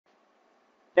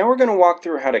Now we're going to walk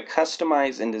through how to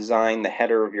customize and design the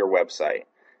header of your website.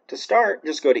 To start,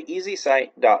 just go to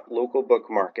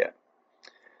easysite.localbookmarket.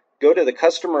 Go to the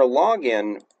customer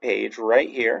login page right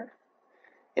here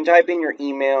and type in your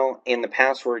email and the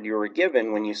password you were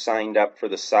given when you signed up for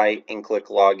the site and click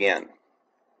Login.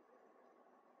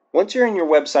 Once you're in your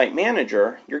website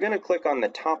manager, you're going to click on the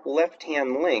top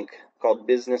left-hand link called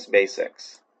Business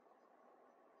Basics.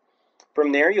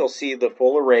 From there, you'll see the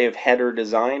full array of header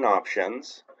design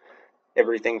options.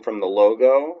 Everything from the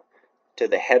logo to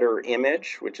the header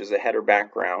image, which is a header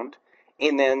background,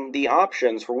 and then the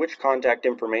options for which contact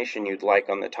information you'd like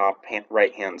on the top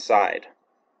right-hand side.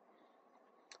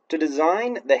 To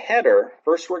design the header,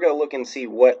 first we're going to look and see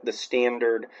what the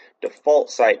standard default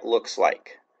site looks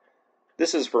like.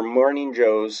 This is for Morning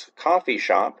Joe's Coffee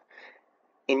Shop,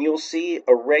 and you'll see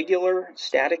a regular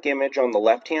static image on the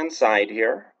left-hand side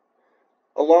here,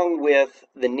 along with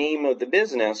the name of the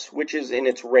business, which is in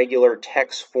its regular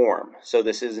text form. So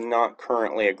this is not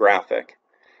currently a graphic.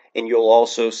 And you'll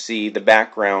also see the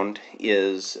background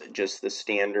is just the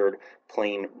standard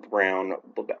plain brown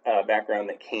background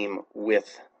that came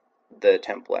with the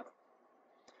template.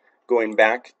 Going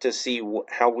back to see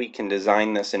how we can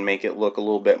design this and make it look a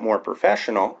little bit more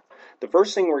professional, the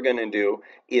first thing we're going to do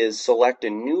is select a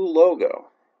new logo.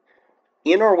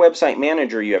 In our website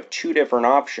manager, you have two different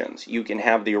options. You can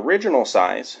have the original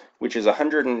size, which is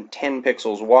 110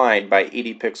 pixels wide by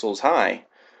 80 pixels high,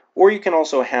 or you can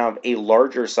also have a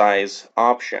larger size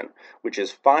option, which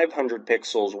is 500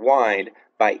 pixels wide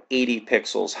by 80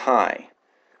 pixels high.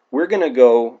 We're going to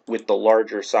go with the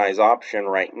larger size option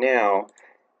right now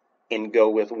and go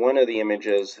with one of the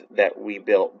images that we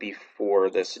built before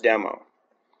this demo.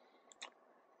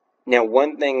 Now,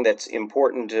 one thing that's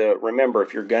important to remember,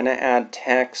 if you're going to add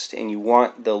text and you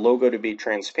want the logo to be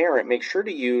transparent, make sure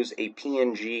to use a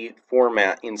PNG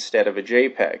format instead of a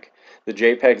JPEG. The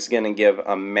JPEG is going to give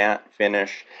a matte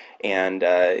finish, and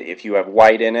if you have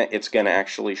white in it, it's going to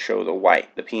actually show the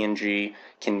white. The PNG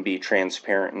can be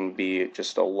transparent and be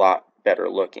just a lot better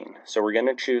looking. So we're going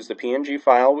to choose the PNG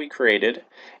file we created,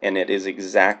 and it is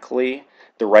exactly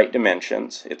the right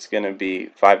dimensions. It's going to be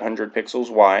 500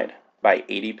 pixels wide by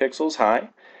 80 pixels high,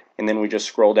 and then we just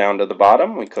scroll down to the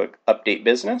bottom, we click Update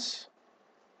Business,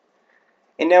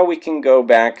 and now we can go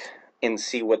back and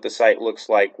see what the site looks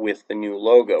like with the new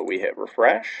logo. We hit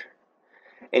refresh,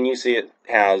 and you see it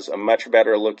has a much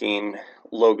better looking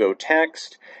logo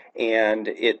text,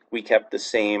 and we kept the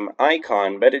same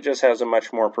icon, but it just has a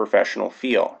much more professional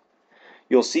feel.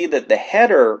 You'll see that the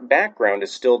header background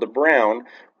is still the brown.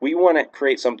 We want to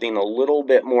create something a little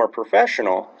bit more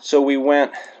professional, so we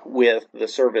went with the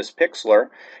Service Pixlr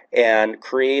and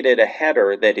created a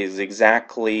header that is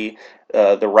exactly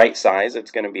the right size.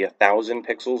 It's going to be 1,000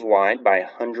 pixels wide by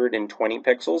 120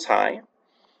 pixels high,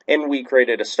 and we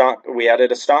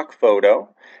added a stock photo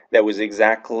that was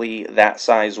exactly that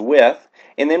size width,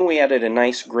 and then we added a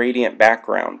nice gradient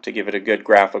background to give it a good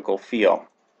graphical feel.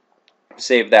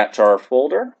 Save that to our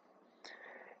folder.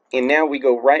 And now we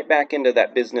go right back into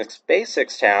that Business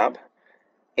Basics tab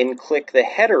and click the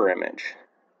header image.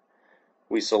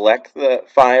 We select the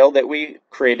file that we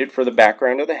created for the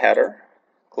background of the header,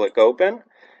 click Open,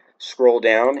 scroll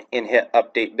down, and hit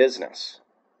Update Business.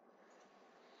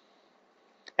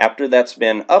 After that's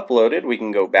been uploaded, we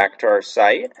can go back to our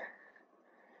site,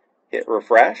 hit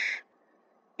Refresh,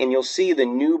 and you'll see the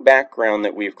new background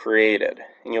that we've created.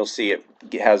 And you'll see it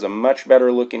has a much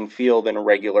better looking feel than a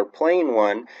regular plain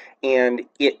one, and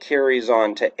it carries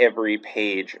on to every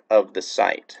page of the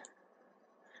site.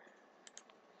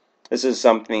 This is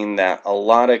something that a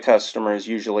lot of customers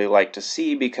usually like to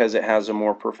see because it has a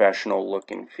more professional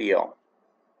look and feel.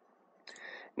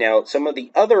 Now, some of the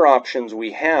other options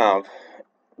we have,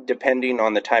 depending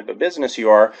on the type of business you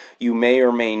are, you may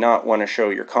or may not want to show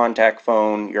your contact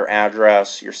phone, your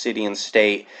address, your city and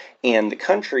state, and the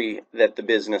country that the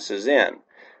business is in.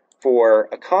 For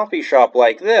a coffee shop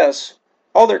like this,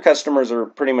 all their customers are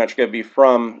pretty much going to be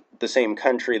from the same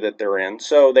country that they're in,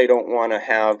 so they don't want to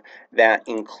have that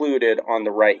included on the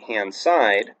right-hand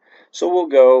side. So we'll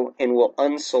go and we'll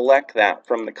unselect that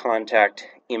from the contact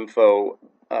info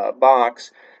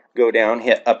box, go down,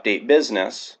 hit Update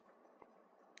Business,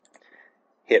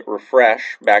 hit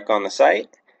refresh back on the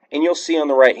site, and you'll see on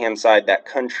the right hand side that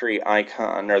country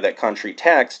icon or that country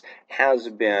text has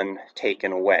been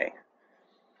taken away.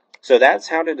 So that's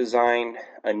how to design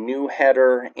a new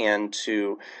header and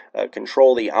to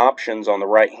control the options on the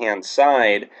right hand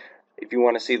side. If you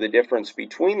want to see the difference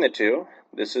between the two,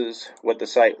 this is what the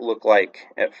site looked like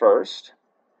at first.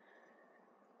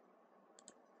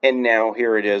 And now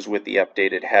here it is with the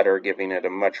updated header, giving it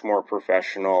a much more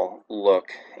professional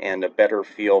look and a better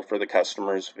feel for the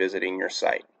customers visiting your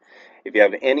site. If you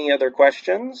have any other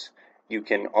questions, you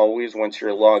can always, once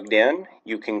you're logged in,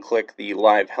 you can click the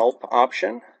Live Help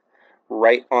option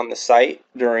right on the site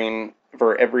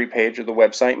for every page of the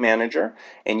Website Manager,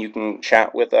 and you can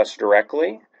chat with us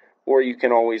directly, or you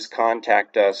can always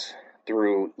contact us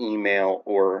through email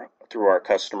or through our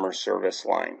customer service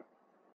line.